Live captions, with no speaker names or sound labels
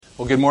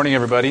Well, good morning,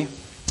 everybody.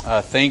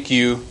 Thank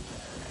you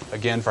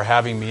again for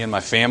having me and my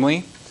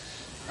family.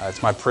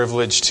 It's my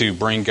privilege to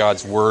bring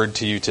God's Word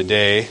to you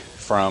today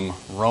from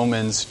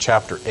Romans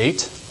chapter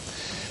 8.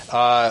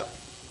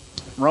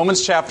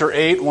 Romans chapter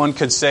 8, one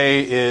could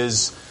say,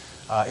 is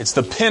it's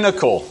the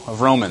pinnacle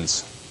of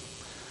Romans.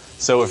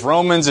 So if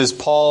Romans is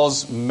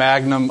Paul's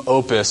magnum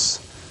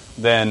opus,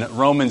 then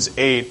Romans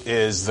 8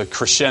 is the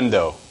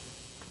crescendo.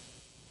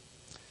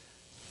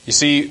 You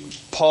see,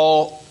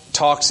 Paul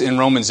talks in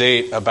Romans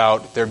 8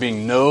 about there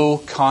being no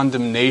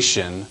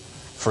condemnation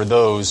for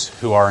those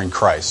who are in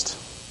Christ,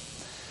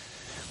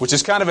 which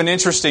is kind of an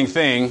interesting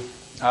thing.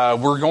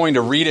 We're going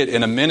to read it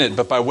in a minute,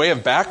 but by way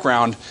of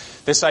background,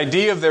 this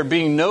idea of there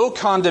being no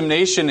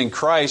condemnation in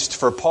Christ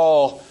for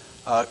Paul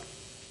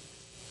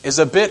is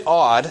a bit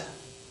odd,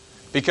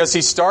 because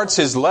he starts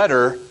his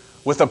letter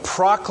with a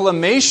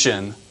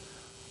proclamation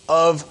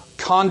of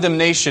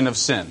condemnation of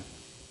sin.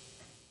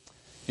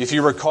 If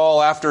you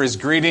recall, after his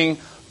greeting,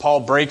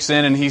 Paul breaks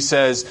in and he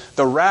says,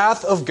 "The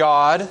wrath of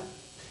God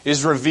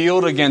is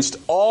revealed against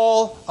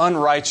all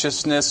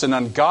unrighteousness and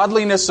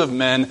ungodliness of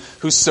men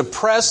who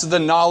suppress the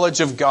knowledge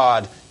of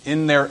God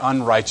in their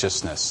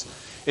unrighteousness."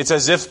 It's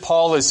as if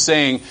Paul is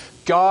saying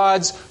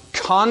God's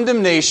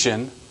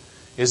condemnation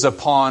is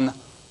upon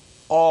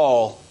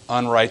all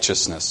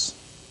unrighteousness.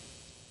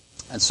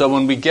 And so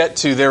when we get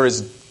to there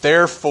is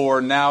therefore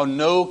now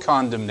no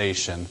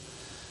condemnation,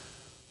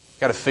 we've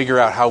got to figure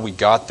out how we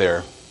got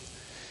there.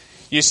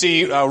 You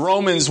see,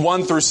 Romans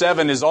 1 through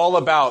 7 is all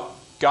about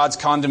God's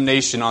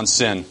condemnation on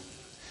sin.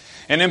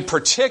 And in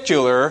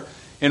particular,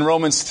 in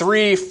Romans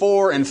 3,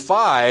 4, and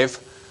 5,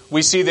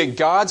 we see that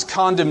God's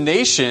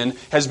condemnation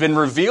has been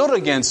revealed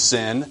against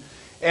sin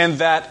and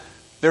that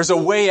there's a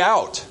way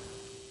out.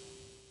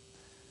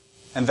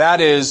 And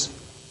that is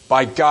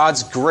by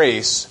God's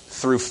grace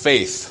through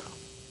faith.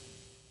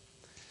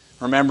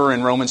 Remember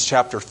in Romans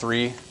chapter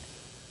 3,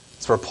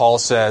 it's where Paul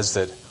says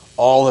that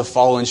all have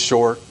fallen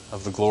short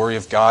of the glory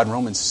of God.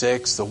 Romans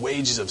 6, the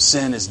wages of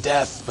sin is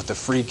death, but the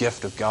free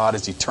gift of God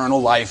is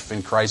eternal life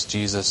in Christ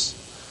Jesus.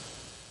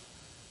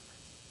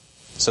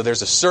 So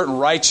there's a certain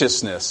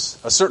righteousness,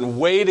 a certain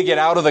way to get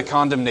out of the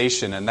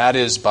condemnation, and that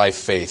is by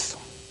faith.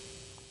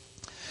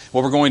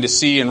 What we're going to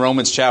see in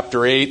Romans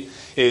chapter 8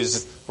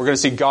 is we're going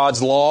to see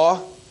God's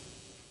law,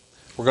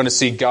 we're going to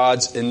see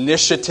God's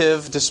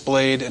initiative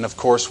displayed, and of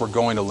course we're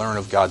going to learn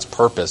of God's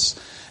purpose.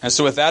 And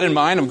so with that in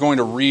mind, I'm going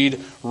to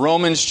read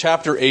Romans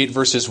chapter 8,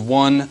 verses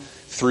 1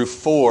 through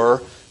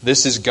 4.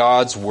 This is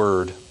God's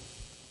Word.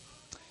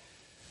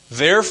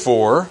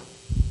 "Therefore,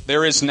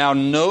 there is now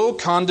no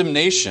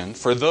condemnation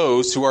for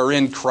those who are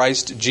in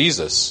Christ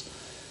Jesus.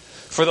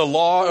 For the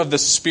law of the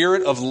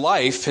Spirit of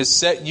life has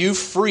set you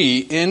free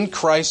in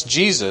Christ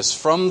Jesus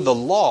from the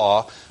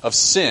law of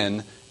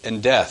sin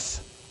and death.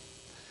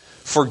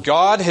 For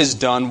God has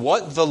done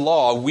what the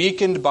law,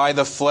 weakened by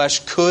the flesh,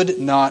 could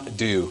not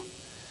do,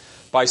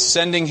 by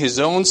sending His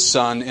own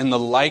Son in the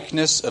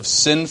likeness of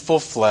sinful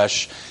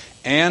flesh,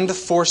 and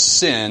for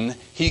sin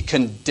He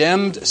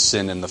condemned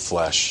sin in the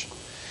flesh,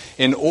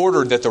 in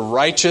order that the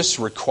righteous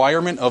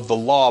requirement of the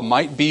law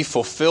might be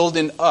fulfilled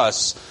in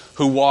us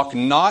who walk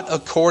not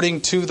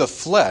according to the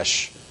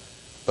flesh,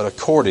 but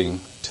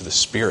according to the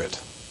Spirit."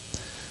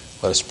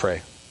 Let us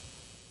pray.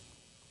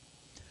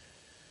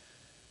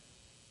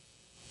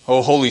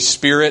 O Holy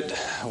Spirit,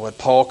 what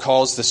Paul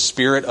calls the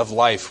Spirit of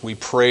life, we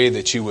pray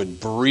that you would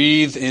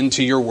breathe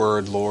into your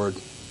word, Lord,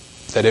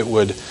 that it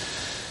would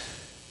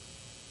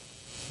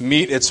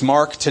meet its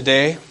mark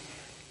today,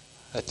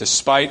 that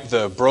despite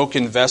the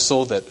broken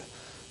vessel that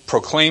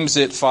proclaims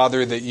it,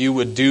 Father, that you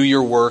would do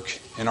your work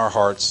in our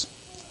hearts.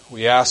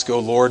 We ask, O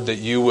Lord, that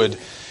you would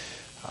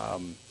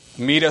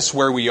meet us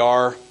where we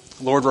are.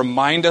 Lord,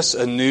 remind us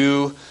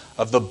anew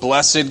of the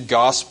blessed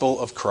gospel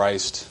of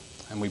Christ,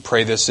 and we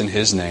pray this in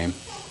His name.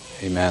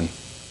 Amen.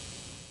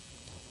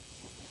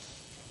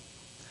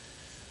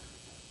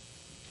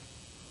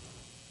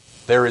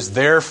 There is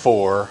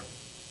therefore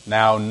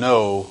now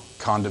no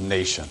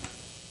condemnation.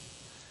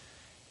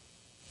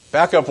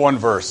 Back up one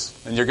verse,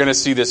 and you're going to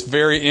see this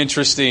very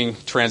interesting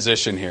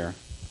transition here.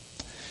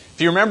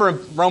 If you remember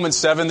in Romans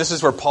 7, this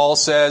is where Paul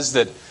says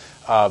that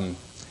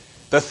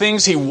the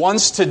things he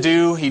wants to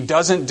do, he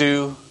doesn't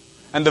do,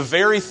 and the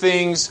very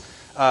things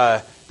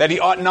that he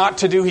ought not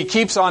to do, he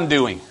keeps on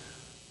doing.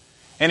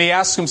 And he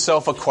asks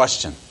himself a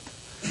question.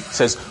 He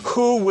says,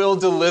 "Who will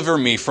deliver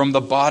me from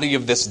the body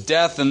of this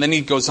death?" And then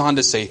he goes on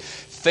to say,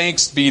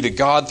 "Thanks be to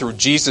God through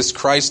Jesus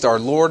Christ our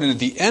Lord." And at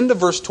the end of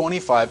verse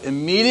 25,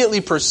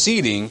 immediately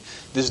preceding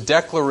this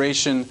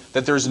declaration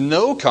that there's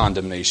no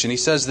condemnation, he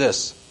says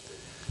this,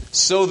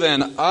 "So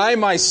then I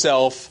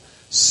myself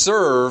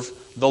serve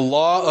the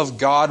law of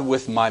God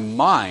with my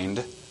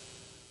mind,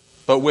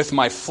 but with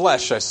my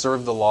flesh I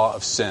serve the law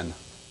of sin."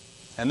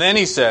 And then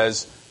he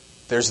says,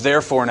 "There's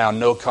therefore now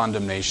no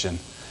condemnation."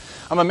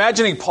 I'm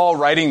imagining Paul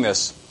writing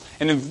this.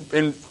 And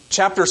in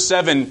chapter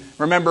 7,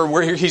 remember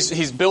where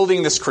he's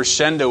building this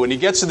crescendo, and he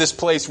gets to this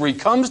place where he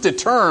comes to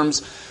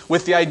terms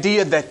with the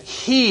idea that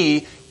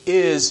he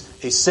is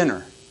a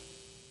sinner.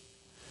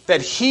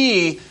 that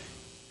he,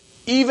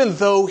 even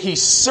though he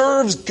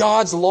serves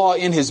God's law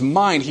in his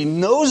mind, he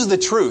knows the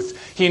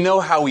truth. He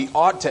knows how he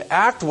ought to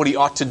act, what he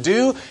ought to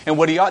do, and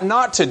what he ought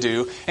not to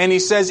do. And he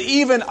says,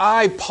 even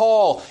I,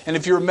 Paul, and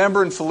if you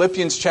remember in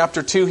Philippians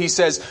chapter 2, he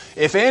says,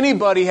 if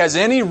anybody has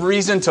any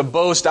reason to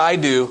boast, I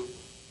do.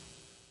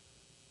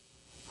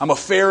 I'm a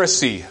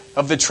Pharisee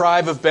of the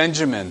tribe of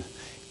Benjamin.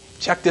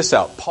 Check this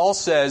out. Paul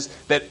says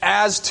that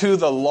as to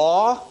the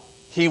law,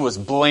 he was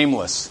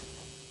blameless.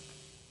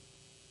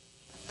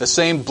 The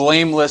same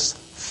blameless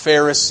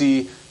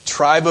Pharisee,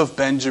 tribe of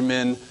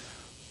Benjamin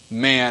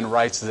man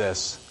writes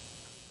this.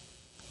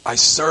 I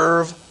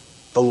serve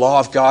the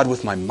law of God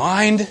with my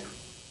mind,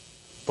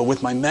 but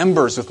with my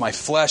members, with my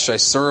flesh, I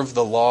serve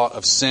the law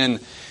of sin.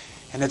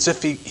 And it's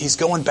if he's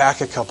going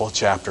back a couple of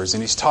chapters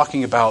and he's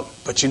talking about,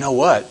 but you know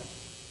what?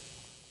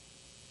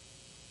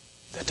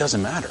 That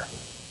doesn't matter.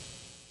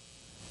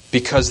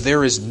 Because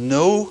there is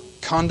no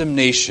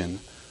condemnation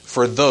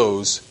for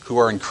those who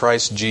are in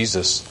Christ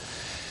Jesus.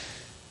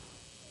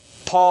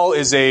 Paul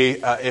is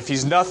if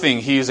he's nothing,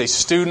 he is a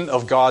student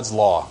of God's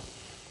law.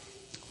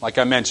 Like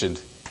I mentioned,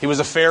 he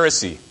was a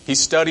Pharisee. He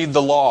studied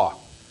the law.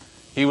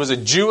 He was a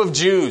Jew of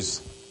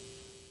Jews.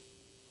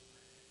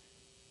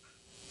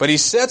 But he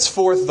sets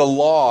forth the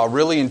law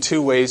really in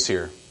two ways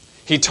here.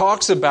 He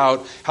talks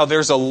about how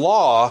there's a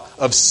law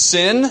of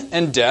sin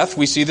and death.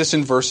 We see this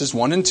in verses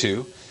 1 and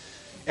 2.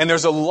 And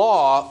there's a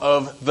law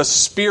of the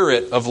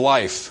Spirit of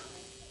life.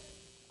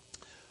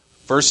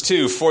 Verse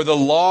 2, for the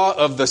law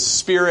of the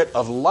Spirit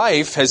of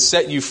life has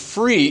set you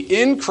free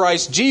in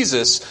Christ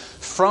Jesus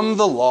from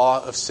the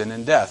law of sin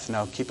and death.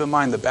 Now keep in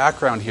mind the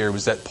background here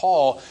was that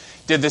Paul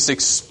did this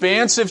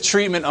expansive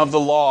treatment of the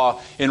law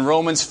in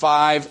Romans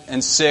 5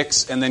 and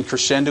 6 and then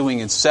crescendoing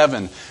in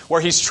 7, where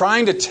he's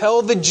trying to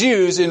tell the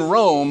Jews in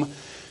Rome,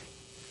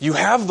 you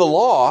have the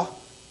law,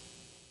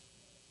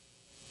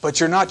 but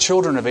you're not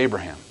children of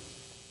Abraham.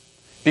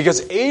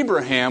 Because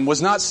Abraham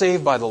was not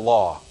saved by the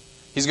law.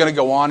 He's going to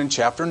go on in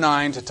chapter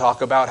 9 to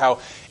talk about how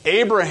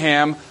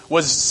Abraham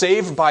was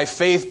saved by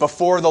faith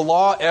before the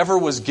law ever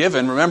was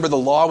given. Remember, the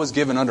law was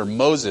given under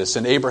Moses,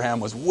 and Abraham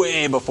was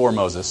way before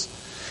Moses.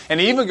 And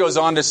he even goes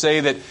on to say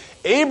that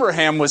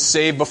Abraham was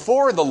saved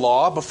before the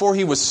law, before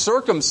he was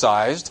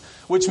circumcised,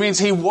 which means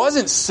he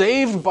wasn't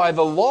saved by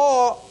the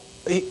law.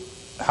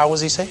 How was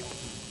he saved?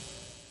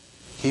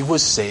 He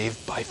was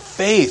saved by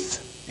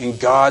faith in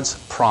God's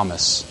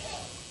promise.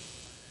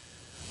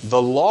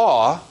 The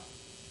law,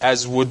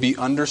 as would be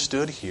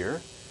understood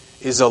here,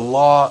 is a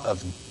law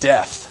of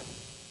death.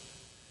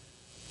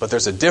 But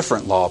there's a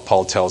different law,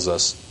 Paul tells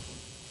us.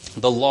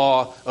 The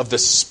law of the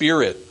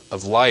Spirit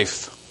of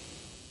life.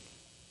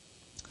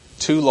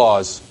 Two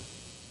laws.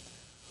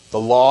 The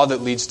law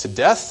that leads to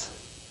death,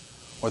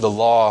 or the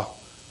law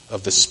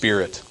of the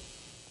Spirit.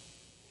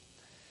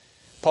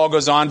 Paul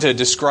goes on to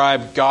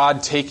describe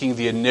God taking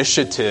the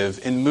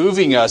initiative in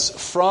moving us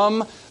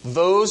from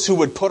those who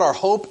would put our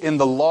hope in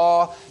the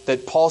law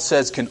that Paul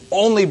says can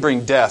only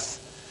bring death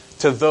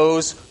to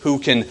those who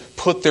can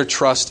put their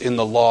trust in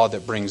the law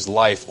that brings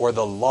life, or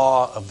the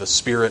law of the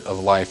Spirit of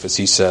life, as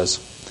he says.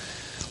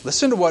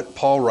 Listen to what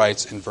Paul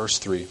writes in verse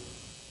 3.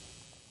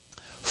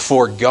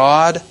 For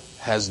God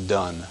has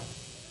done.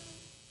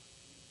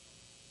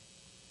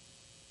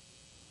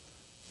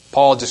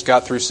 Paul just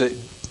got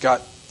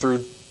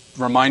through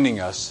reminding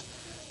us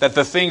that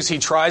the things he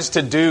tries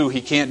to do, he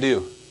can't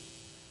do.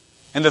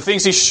 And the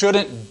things he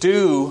shouldn't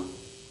do,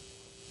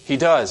 he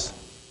does.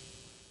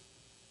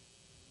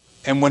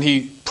 And when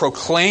he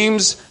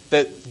proclaims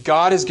that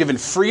God has given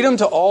freedom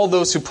to all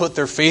those who put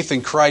their faith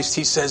in Christ,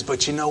 he says,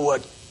 but you know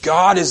what?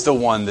 God is the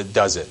one that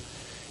does it.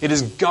 It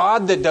is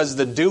God that does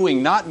the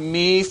doing, not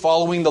me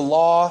following the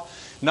law,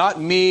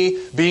 not me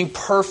being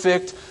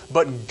perfect,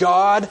 but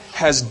God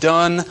has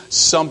done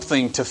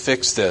something to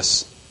fix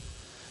this.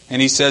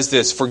 And he says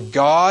this, for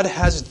God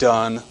has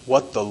done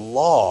what the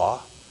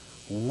law,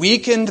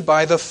 weakened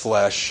by the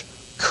flesh,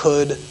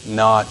 could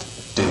not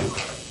do. Do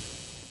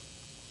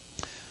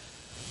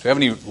we have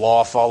any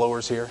law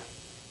followers here?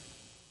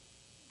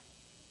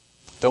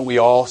 Don't we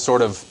all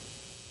sometimes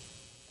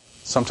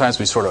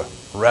we sort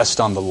of rest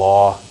on the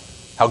law,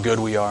 how good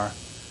we are,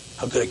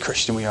 how good a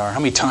Christian we are, how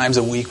many times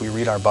a week we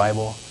read our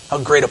Bible, how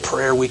great a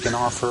prayer we can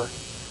offer.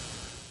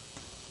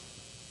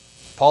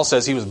 Paul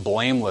says he was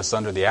blameless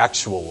under the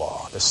actual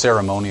law, the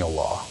ceremonial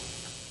law.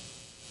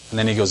 And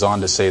then he goes on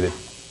to say that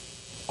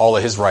all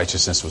of his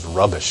righteousness was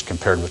rubbish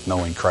compared with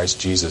knowing Christ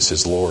Jesus,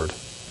 his Lord.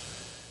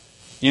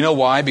 You know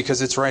why?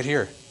 Because it's right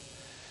here.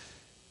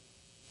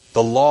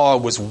 The law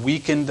was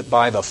weakened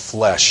by the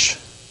flesh,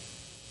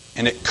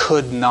 and it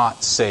could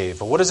not save.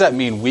 But what does that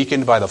mean,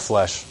 weakened by the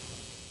flesh?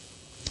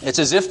 It's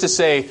as if to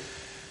say,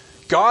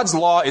 God's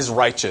law is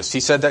righteous. He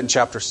said that in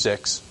chapter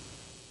 6.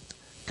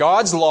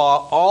 God's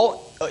law,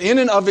 all in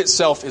and of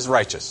itself, is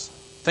righteous.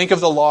 Think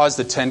of the law as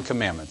the 10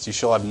 Commandments. You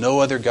shall have no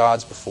other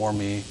gods before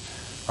me,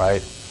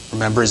 right?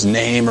 Remember his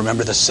name,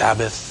 remember the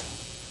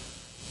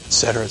Sabbath,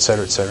 etc.,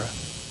 etc., etc.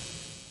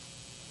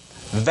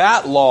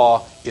 That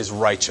law is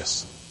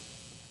righteous.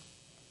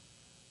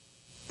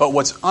 But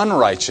what's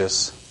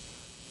unrighteous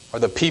are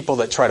the people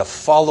that try to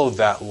follow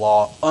that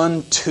law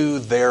unto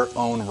their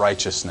own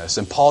righteousness.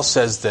 And Paul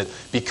says that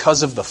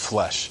because of the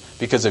flesh,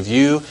 because of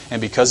you and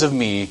because of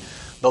me,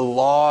 the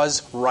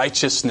law's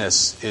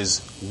righteousness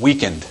is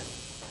weakened.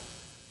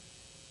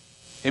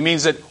 It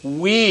means that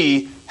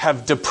we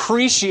have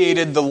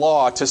depreciated the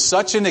law to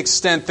such an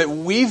extent that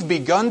we've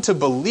begun to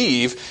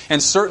believe,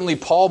 and certainly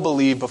Paul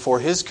believed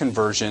before his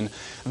conversion,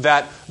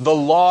 that the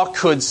law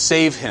could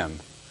save him,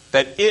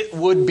 that it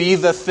would be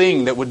the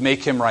thing that would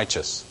make him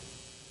righteous.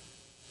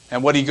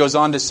 And what he goes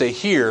on to say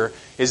here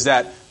is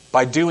that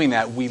by doing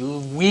that, we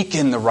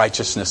weaken the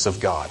righteousness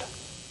of God.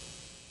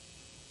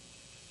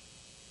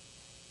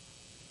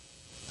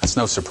 That's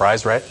no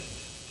surprise, right?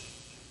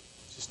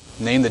 Just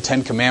name the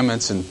 10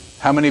 Commandments, and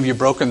how many have you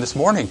broken this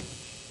morning?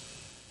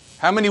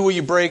 How many will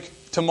you break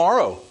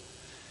tomorrow?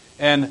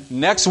 And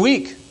next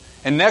week?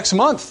 And next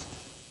month?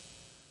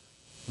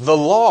 The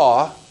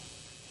law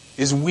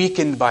is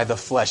weakened by the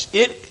flesh.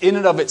 It, in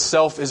and of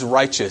itself, is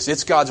righteous.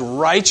 It's God's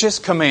righteous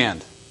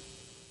command.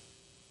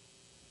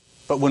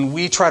 But when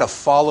we try to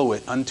follow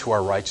it unto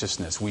our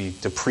righteousness, we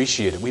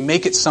depreciate it. We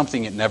make it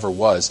something it never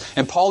was.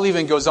 And Paul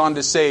even goes on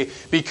to say,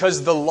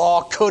 because the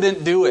law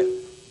couldn't do it.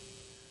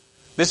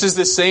 This is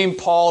the same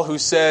Paul who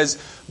says,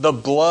 by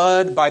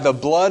the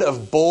blood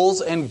of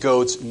bulls and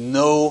goats,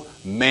 no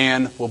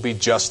man will be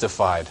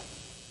justified.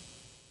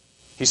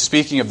 He's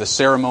speaking of the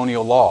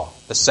ceremonial law,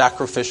 the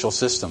sacrificial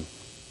system.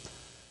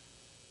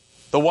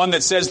 The one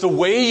that says the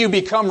way you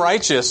become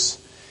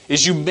righteous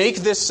is you make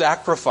this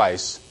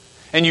sacrifice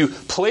and you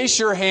place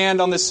your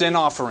hand on the sin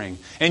offering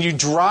and you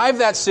drive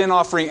that sin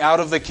offering out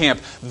of the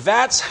camp.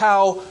 That's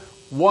how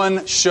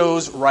one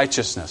shows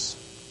righteousness.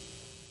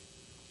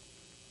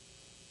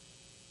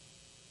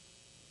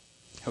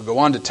 He'll go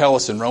on to tell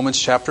us in Romans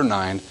chapter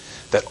 9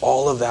 that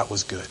all of that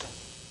was good.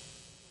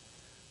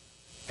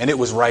 And it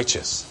was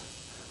righteous.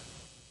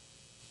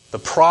 The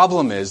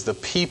problem is the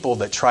people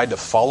that tried to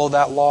follow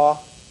that law,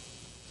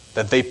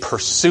 that they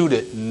pursued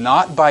it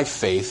not by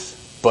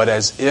faith, but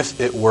as if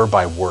it were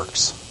by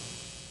works.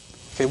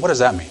 Okay, what does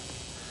that mean?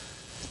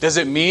 Does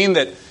it mean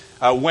that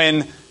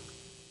when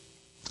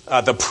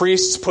the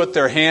priests put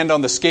their hand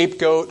on the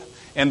scapegoat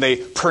and they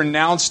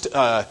pronounced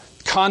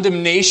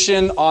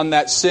condemnation on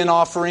that sin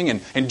offering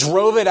and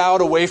drove it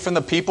out away from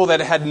the people,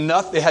 that it had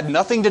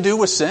nothing to do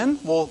with sin?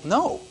 Well,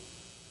 no.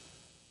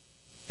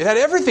 It had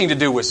everything to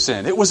do with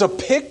sin. It was a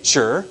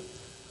picture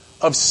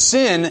of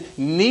sin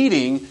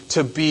needing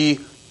to be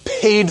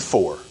paid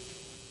for.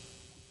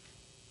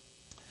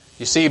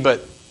 You see, but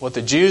what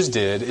the Jews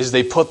did is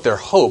they put their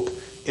hope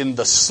in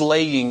the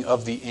slaying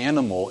of the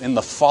animal, in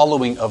the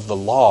following of the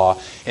law,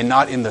 and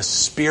not in the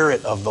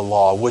spirit of the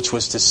law, which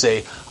was to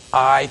say,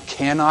 I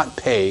cannot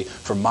pay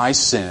for my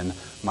sin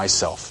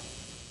myself.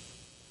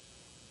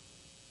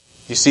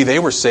 You see, they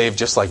were saved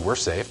just like we're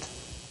saved.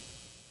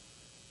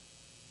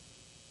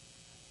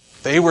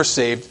 They were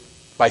saved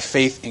by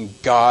faith in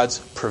God's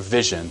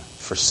provision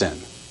for sin.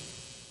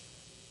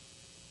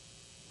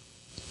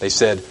 They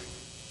said,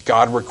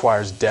 God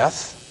requires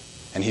death,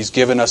 and He's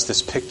given us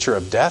this picture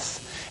of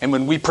death. And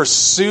when we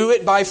pursue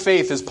it by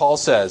faith, as Paul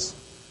says,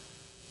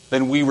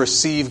 then we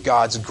receive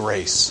God's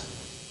grace.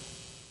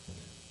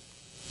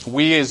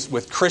 We, as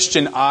with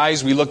Christian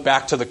eyes, we look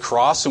back to the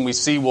cross and we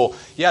see, well,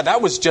 yeah,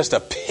 that was just a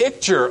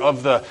picture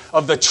of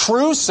the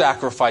true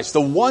sacrifice, the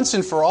once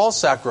and for all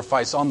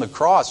sacrifice on the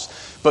cross.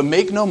 But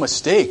make no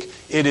mistake,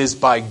 it is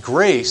by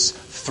grace,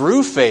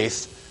 through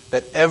faith,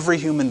 that every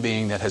human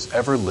being that has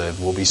ever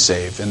lived will be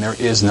saved, and there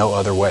is no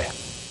other way.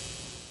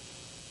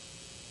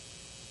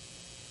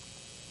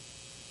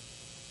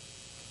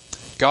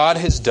 God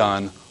has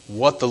done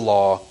what the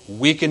law,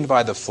 weakened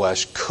by the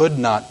flesh, could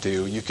not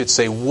do, you could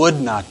say would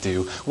not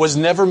do, was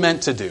never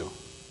meant to do,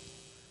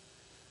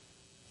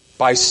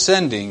 by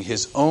sending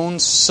His own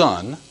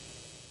Son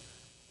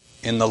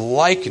in the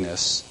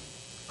likeness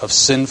of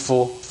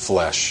sinful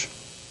flesh.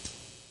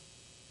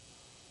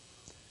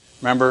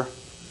 Remember,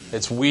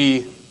 it's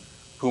we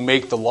who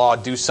make the law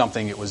do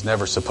something it was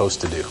never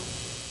supposed to do.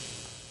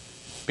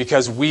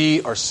 Because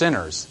we are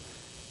sinners.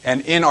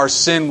 And in our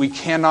sin, we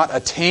cannot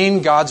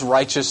attain God's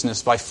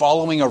righteousness by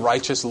following a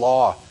righteous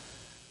law.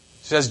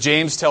 As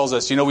James tells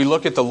us, we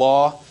look at the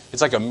law,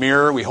 it's like a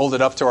mirror, we hold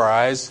it up to our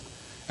eyes,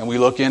 and we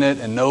look in it,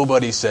 and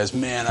nobody says,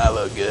 man, I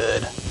look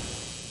good.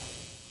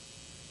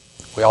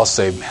 We all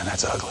say, man,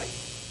 that's ugly.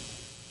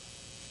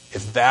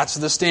 If that's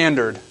the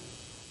standard,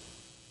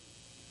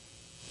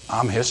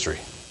 I'm history.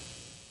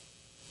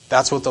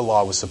 That's what the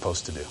law was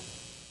supposed to do.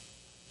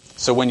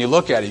 So when you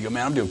look at it, you go,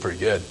 man, I'm doing pretty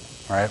good,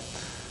 right?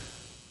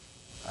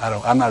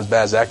 I'm not as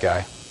bad as that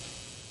guy.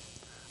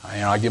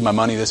 I give my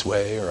money this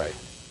way, or I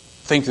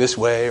think this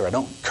way, or I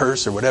don't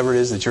curse, or whatever it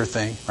is that's your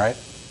thing, right?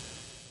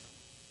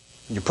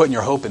 And you're putting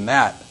your hope in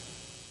that.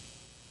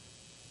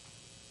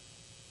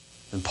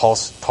 And Paul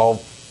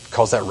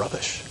calls that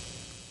rubbish.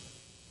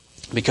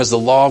 Because the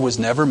law was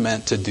never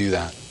meant to do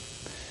that.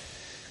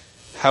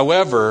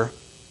 However,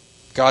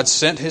 God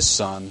sent His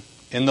Son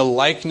in the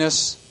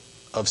likeness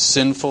of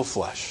sinful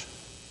flesh.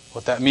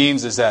 What that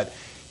means is that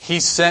He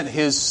sent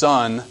His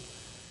Son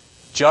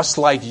just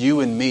like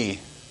you and me.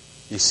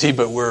 You see,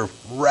 but we're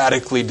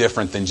radically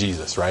different than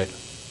Jesus, right?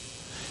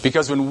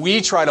 Because when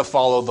we try to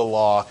follow the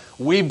law,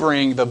 we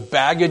bring the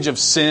baggage of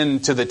sin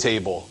to the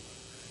table.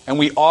 And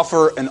we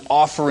offer an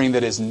offering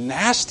that is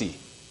nasty,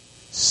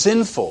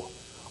 sinful,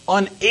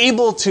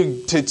 unable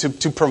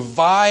to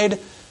provide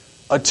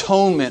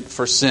atonement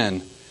for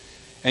sin.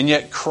 And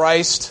yet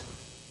Christ,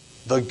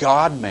 the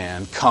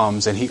God-man,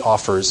 comes and He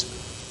offers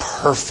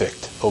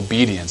perfect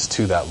obedience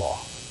to that law.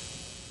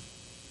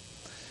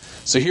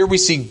 So here we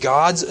see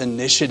God's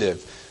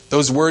initiative.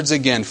 Those words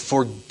again,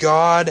 for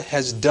God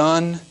has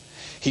done,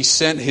 He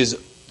sent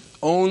His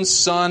own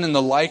Son in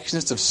the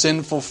likeness of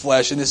sinful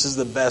flesh. And this is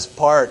the best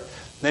part.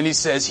 Then He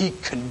says He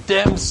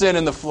condemned sin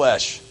in the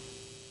flesh.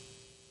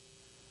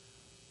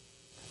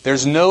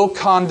 There's no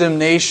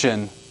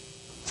condemnation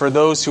for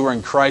those who are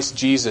in Christ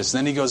Jesus. And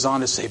then He goes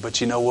on to say,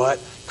 but you know what?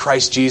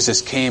 Christ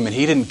Jesus came and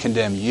He didn't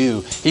condemn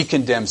you. He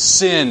condemned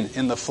sin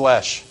in the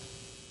flesh.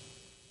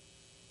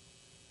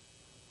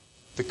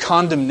 The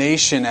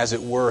condemnation, as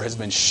it were, has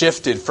been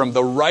shifted from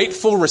the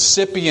rightful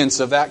recipients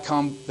of that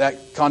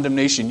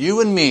condemnation,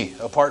 you and me,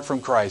 apart from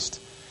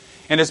Christ.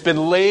 And it's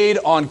been laid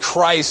on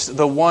Christ,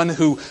 the one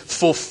who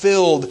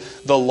fulfilled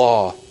the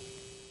law.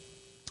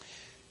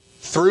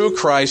 Through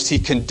Christ, He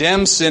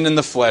condemned sin in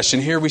the flesh.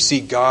 And here we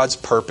see God's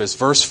purpose.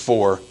 Verse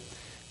 4,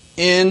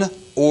 in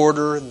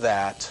order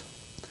that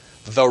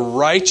the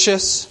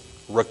righteous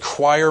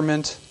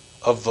requirement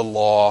of the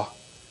law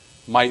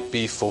might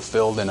be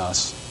fulfilled in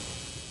us.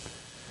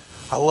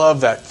 I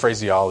love that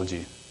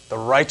phraseology. The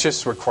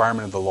righteous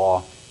requirement of the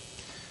law.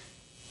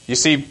 You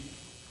see,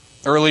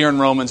 earlier in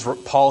Romans,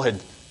 Paul had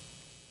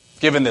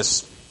given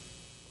this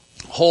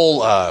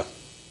whole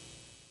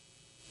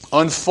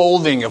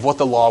unfolding of what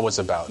the law was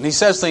about. And he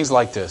says things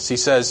like this. He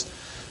says,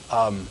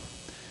 the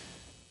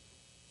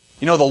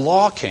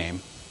law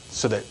came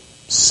so that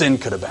sin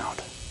could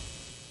abound.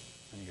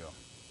 And you go,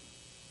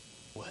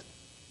 what?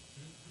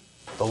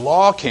 The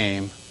law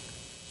came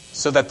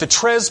so that the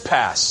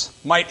trespass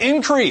might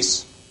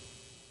increase.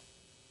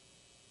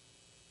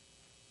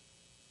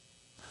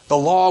 The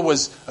law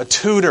was a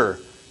tutor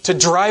to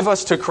drive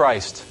us to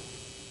Christ.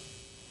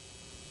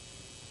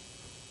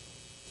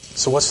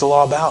 So what's the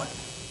law about?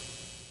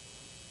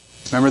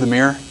 Remember the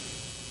mirror?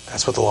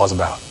 That's what the law is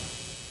about.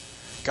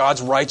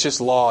 God's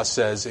righteous law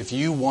says if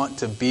you want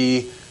to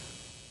be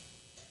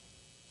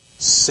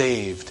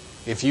saved,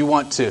 if you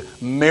want to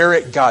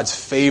merit God's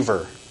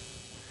favor,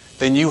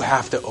 then you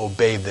have to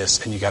obey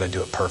this and you got to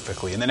do it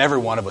perfectly. And then every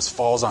one of us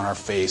falls on our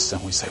face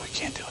and we say we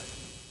can't do it.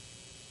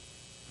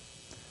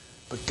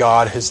 But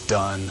God has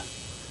done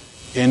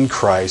in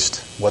Christ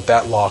what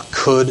that law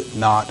could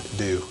not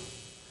do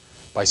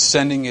by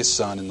sending His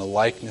Son in the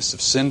likeness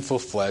of sinful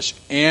flesh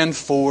and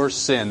for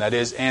sin. That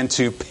is, and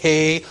to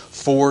pay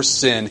for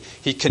sin.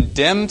 He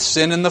condemned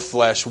sin in the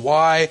flesh.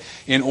 Why?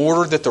 In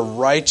order that the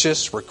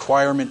righteous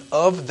requirement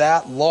of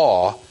that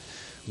law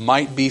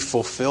might be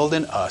fulfilled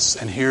in us.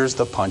 And here's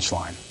the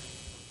punchline.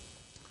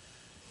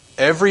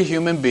 Every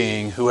human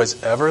being who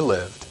has ever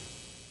lived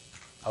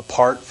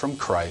apart from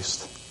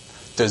Christ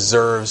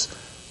deserves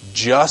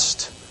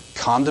just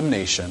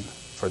condemnation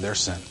for their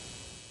sin.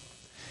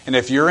 And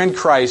if you're in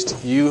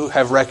Christ, you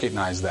have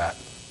recognized that.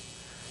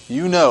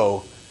 You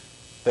know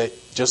that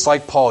just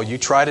like Paul, you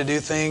try to do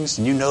things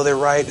and you know they're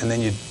right and then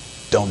you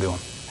don't do them.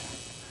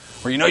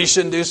 Or you know you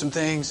shouldn't do some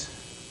things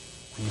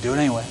and you do it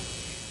anyway.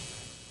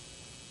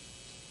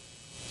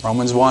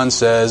 Romans 1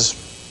 says,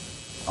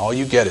 all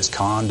you get is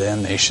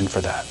condemnation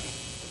for that.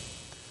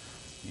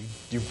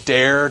 You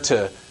dare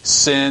to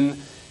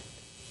sin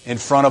in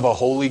front of a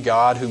holy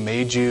God who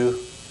made you.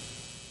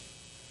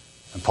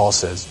 And Paul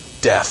says,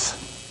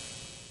 death.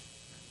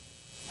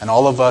 And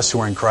all of us who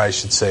are in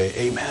Christ should say,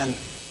 amen.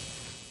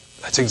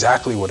 That's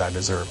exactly what I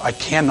deserve. I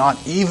cannot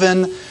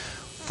even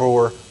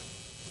for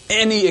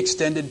any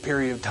extended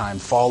period of time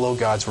follow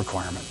God's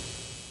requirement.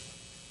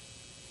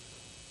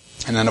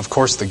 And then, of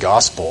course, the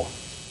gospel,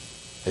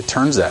 it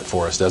turns that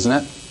for us, doesn't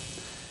it?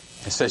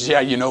 It says, yeah,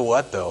 you know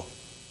what, though?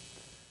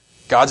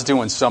 God's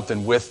doing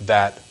something with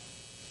that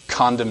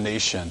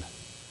condemnation.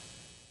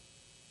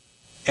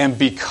 And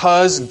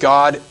because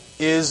God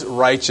is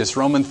righteous,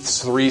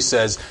 Romans 3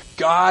 says,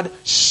 God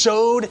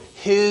showed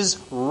His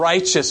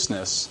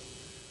righteousness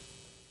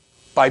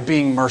by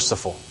being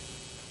merciful.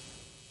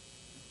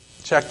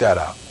 Check that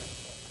out.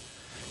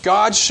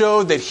 God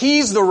showed that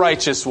He's the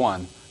righteous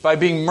one by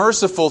being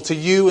merciful to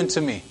you and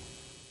to me.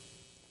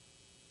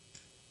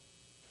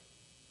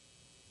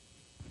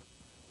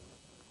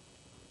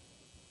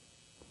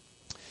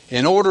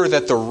 In order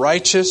that the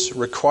righteous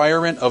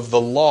requirement of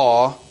the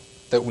law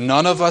that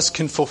none of us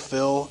can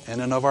fulfill in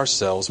and of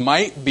ourselves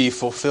might be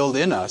fulfilled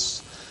in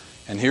us.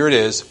 And here it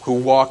is, who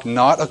walk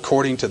not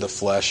according to the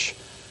flesh,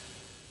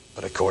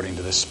 but according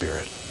to the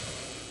Spirit.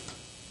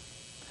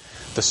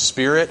 The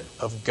Spirit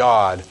of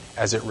God,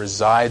 as it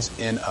resides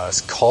in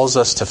us, calls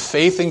us to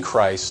faith in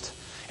Christ.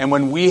 And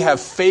when we have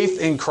faith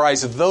in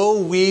Christ, though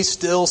we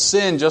still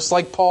sin, just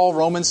like Paul,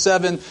 Romans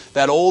 7,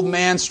 that old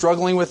man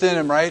struggling within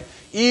him, right?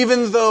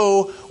 Even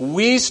though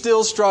we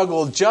still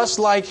struggle just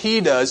like he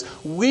does,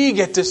 we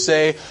get to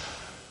say,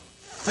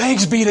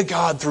 thanks be to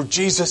God through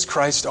Jesus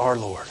Christ our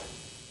Lord,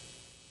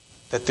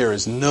 that there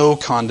is no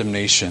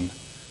condemnation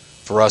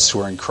for us who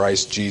are in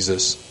Christ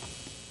Jesus.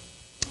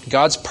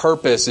 God's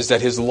purpose is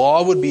that his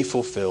law would be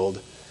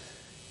fulfilled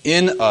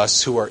in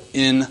us who are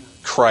in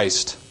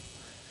Christ.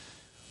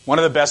 One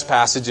of the best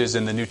passages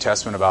in the New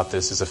Testament about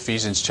this is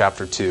Ephesians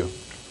chapter 2.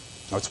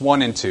 It's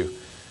 1 and 2.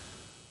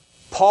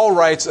 Paul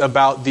writes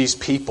about these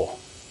people.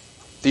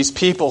 These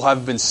people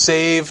have been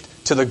saved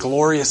to the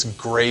glorious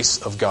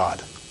grace of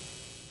God.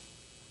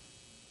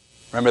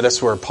 Remember,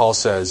 that's where Paul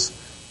says,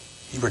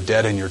 you were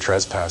dead in your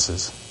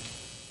trespasses,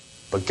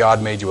 but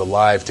God made you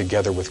alive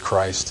together with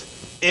Christ,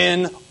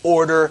 in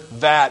order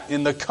that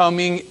in the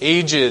coming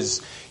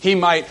ages he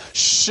might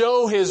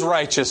show his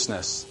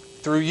righteousness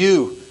through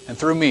you and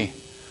through me,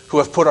 who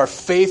have put our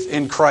faith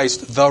in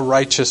Christ, the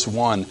righteous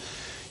one.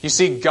 You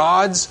see,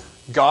 God's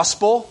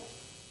gospel,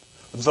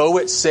 though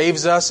it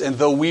saves us and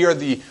though we are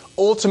the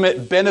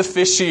ultimate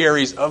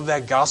beneficiaries of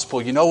that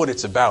gospel, you know what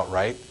it's about,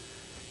 right?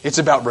 It's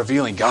about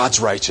revealing God's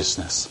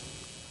righteousness.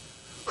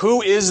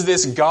 Who is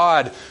this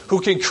God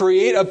who can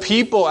create a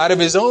people out of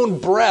his own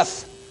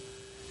breath,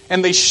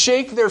 and they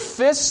shake their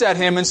fists at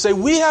him and say,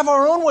 we have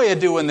our own way of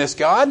doing this,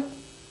 God.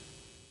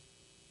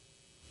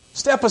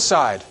 Step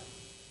aside.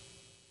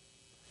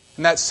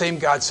 And that same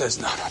God says,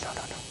 no.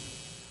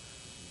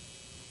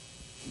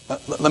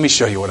 Let me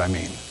show you what I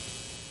mean.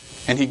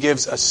 And he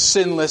gives a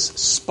sinless,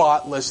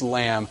 spotless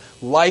lamb,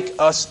 like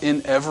us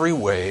in every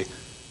way,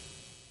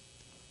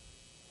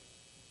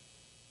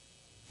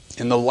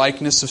 in the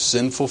likeness of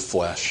sinful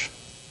flesh,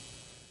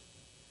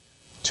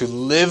 to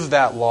live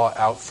that law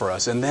out for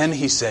us. And then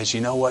he says,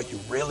 you know what? You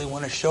really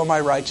want to show my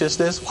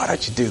righteousness? Why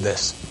don't you do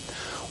this?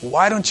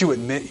 Why don't you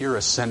admit you're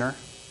a sinner?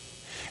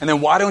 And then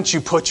why don't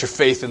you put your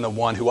faith in the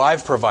one who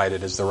I've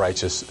provided as the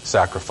righteous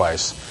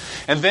sacrifice?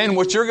 And then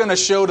what you're going to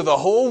show to the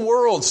whole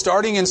world,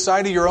 starting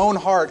inside of your own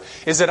heart,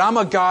 is that I'm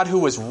a God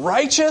who is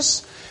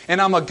righteous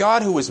and I'm a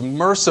God who is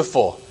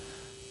merciful.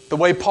 The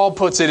way Paul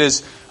puts it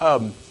is,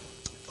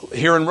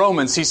 here in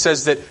Romans, he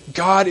says that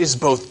God is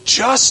both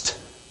just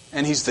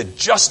and he's the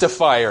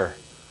justifier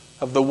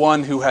of the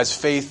one who has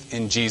faith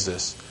in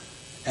Jesus.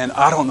 And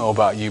I don't know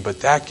about you, but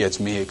that gets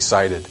me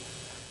excited,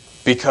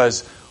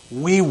 because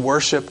we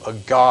worship a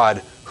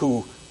God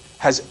who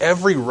has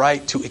every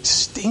right to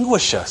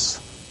extinguish us.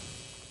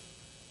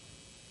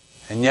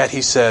 And yet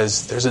he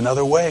says there's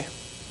another way,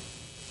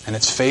 and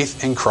it's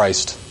faith in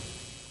Christ.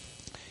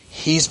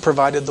 He's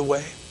provided the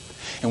way.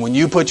 And when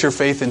you put your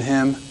faith in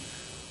him,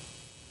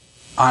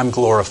 I'm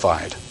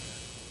glorified.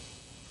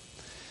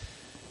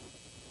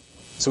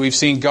 So we've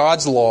seen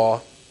God's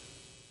law,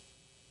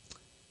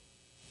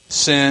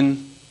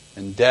 sin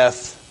and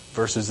death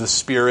versus the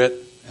Spirit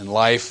and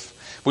life.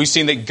 We've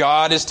seen that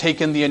God has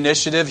taken the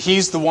initiative.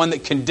 He's the one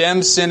that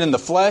condemns sin in the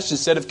flesh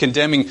instead of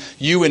condemning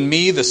you and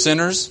me, the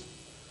sinners.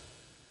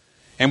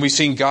 And we've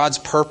seen God's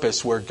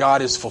purpose, where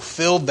God has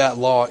fulfilled that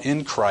law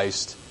in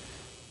Christ,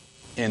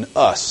 in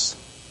us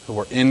who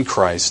are in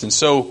Christ. And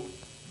so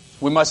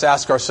we must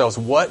ask ourselves,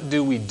 what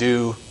do we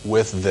do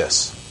with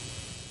this?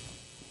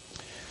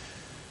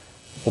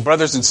 Well,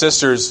 brothers and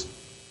sisters,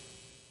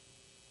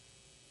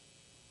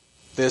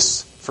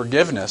 this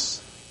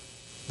forgiveness,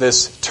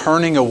 this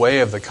turning away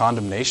of the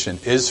condemnation,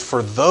 is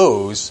for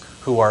those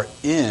who are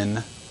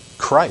in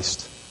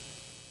Christ.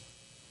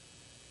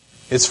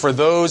 It's for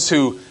those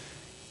who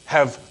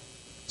have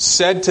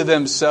said to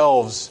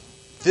themselves,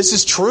 this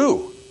is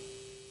true.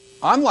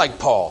 I'm like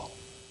Paul.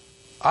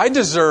 I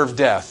deserve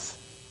death.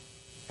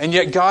 And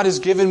yet God has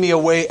given me a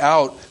way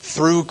out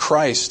through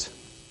Christ.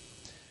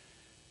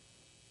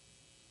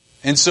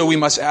 And so we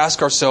must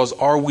ask ourselves,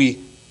 are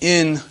we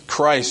in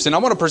Christ? And I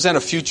want to present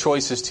a few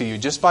choices to you,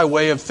 just by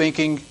way of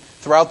thinking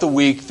throughout the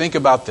week. Think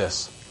about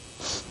this.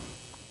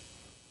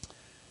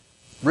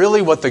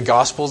 Really what the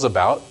gospel's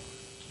about,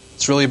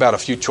 it's really about a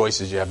few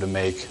choices you have to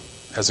make,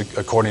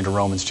 according to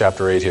Romans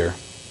chapter 8 here.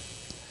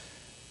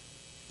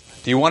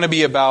 Do you want to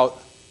be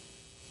about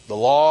the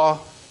law,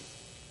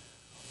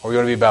 or do you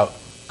want to be about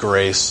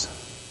grace?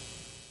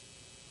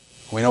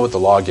 We know what the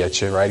law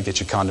gets you, right? It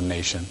gets you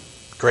condemnation.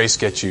 Grace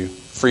gets you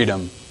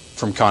freedom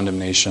from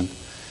condemnation.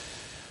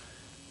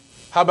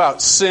 How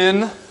about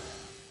sin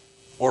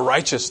or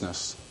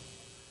righteousness?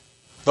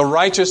 The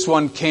righteous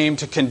one came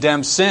to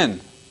condemn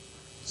sin.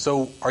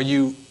 So do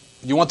you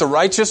want the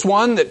righteous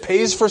one that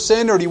pays for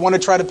sin, or do you want to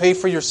try to pay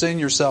for your sin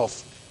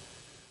yourself?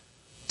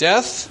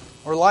 Death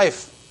or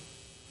life?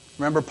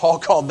 Remember, Paul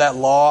called that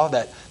law,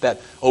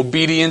 that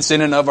obedience in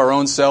and of our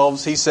own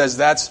selves, he says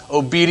that's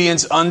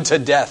obedience unto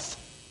death.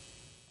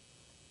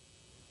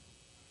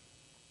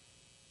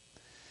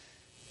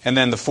 And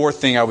then the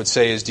fourth thing I would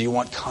say is, do you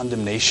want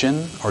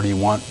condemnation or do you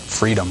want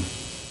freedom?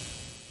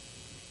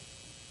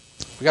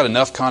 We got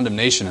enough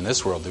condemnation in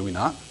this world, do we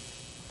not?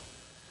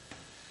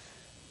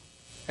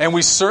 And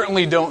we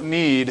certainly don't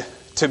need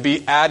to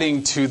be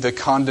adding to the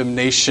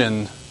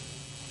condemnation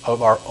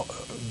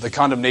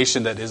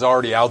that is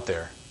already out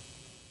there.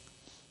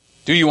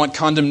 Do you want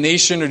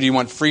condemnation or do you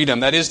want freedom?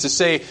 That is to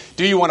say,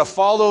 do you want to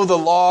follow the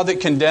law that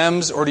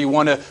condemns or do you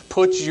want to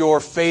put your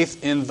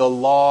faith in the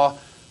law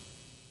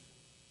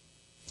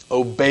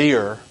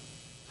obeyer,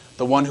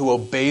 the one who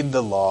obeyed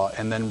the law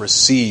and then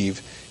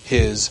receive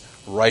his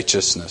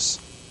righteousness?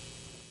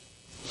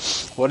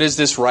 What is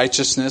this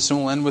righteousness? And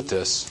we'll end with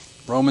this.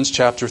 Romans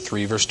chapter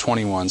 3, verse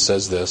 21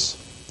 says this.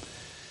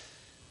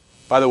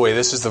 By the way,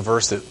 this is the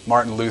verse that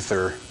Martin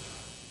Luther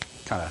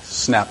kind of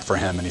snapped for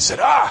him, and he said,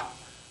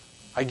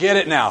 I get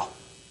it now.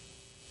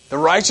 The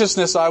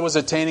righteousness I was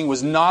attaining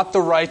was not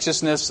the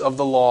righteousness of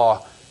the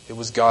law. It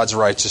was God's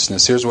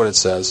righteousness. Here's what it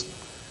says.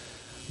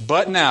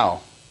 But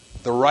now,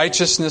 the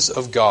righteousness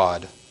of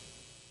God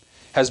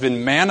has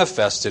been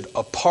manifested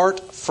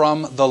apart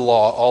from the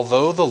law,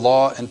 although the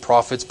law and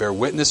prophets bear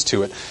witness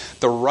to it.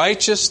 The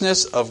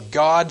righteousness of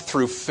God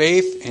through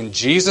faith in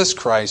Jesus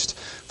Christ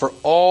for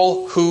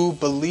all who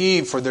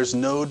believe, for there's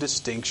no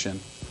distinction.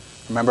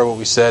 Remember what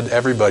we said?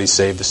 Everybody's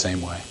saved the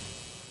same way.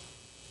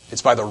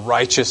 It's by the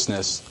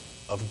righteousness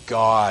of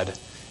God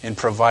in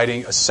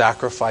providing a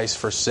sacrifice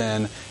for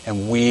sin,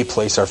 and we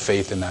place our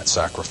faith in that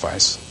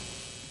sacrifice.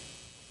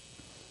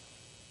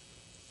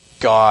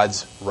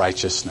 God's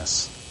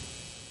righteousness,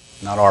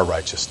 not our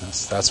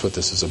righteousness. That's what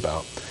this is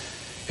about.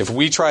 If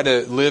we try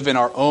to live in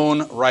our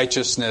own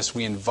righteousness,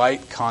 we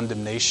invite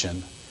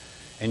condemnation.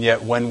 And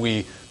yet when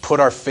we put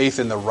our faith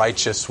in the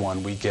righteous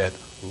one, we get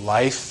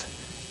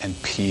life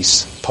and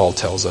peace, Paul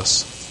tells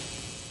us.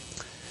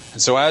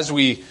 And so as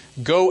we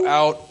go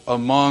out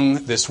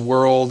among this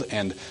world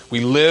and we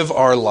live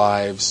our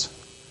lives,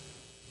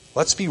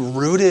 let's be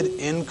rooted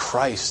in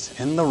Christ,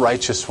 in the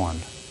righteous one.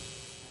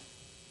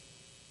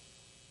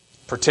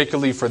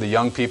 Particularly for the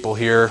young people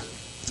here,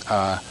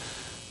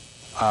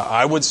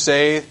 I would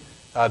say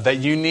that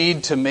you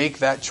need to make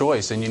that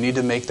choice, and you need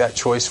to make that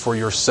choice for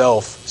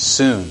yourself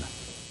soon.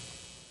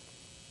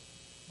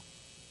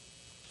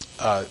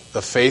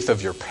 The faith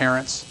of your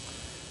parents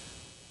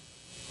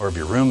or of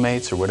your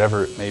roommates or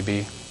whatever it may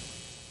be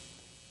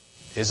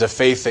is a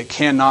faith that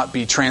cannot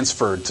be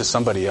transferred to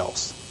somebody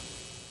else.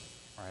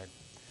 Right?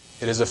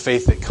 It is a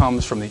faith that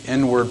comes from the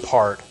inward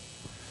part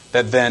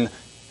that then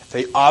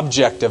the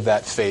object of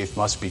that faith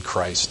must be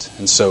Christ.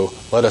 And so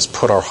let us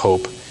put our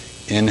hope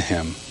in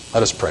Him.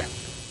 Let us pray.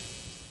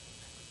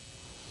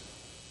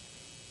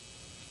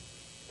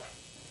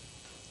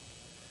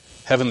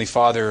 Heavenly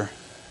Father,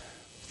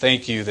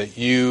 thank you that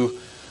you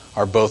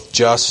are both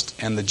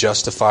just and the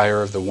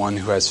justifier of the one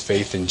who has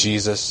faith in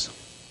Jesus.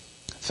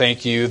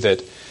 Thank you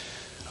that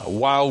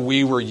while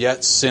we were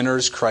yet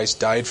sinners, Christ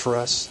died for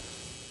us.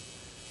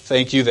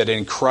 Thank you that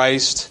in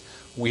Christ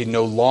we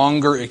no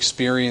longer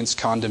experience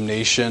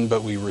condemnation,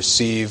 but we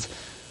receive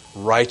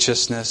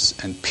righteousness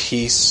and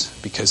peace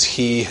because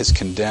He has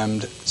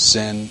condemned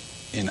sin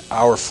in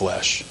our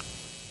flesh.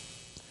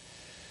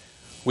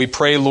 We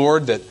pray,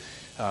 Lord, that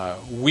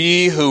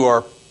we who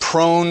are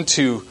prone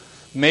to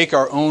make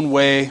our own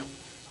way,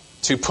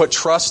 to put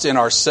trust in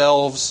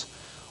ourselves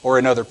or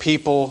in other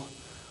people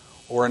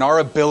or in our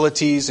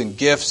abilities and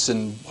gifts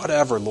and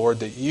whatever, Lord,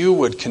 that you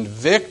would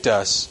convict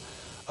us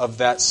of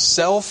that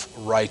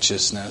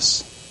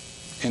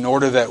self-righteousness in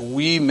order that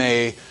we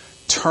may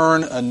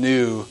turn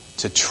anew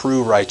to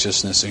true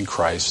righteousness in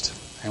Christ.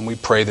 And we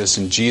pray this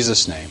in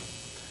Jesus' name.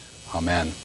 Amen.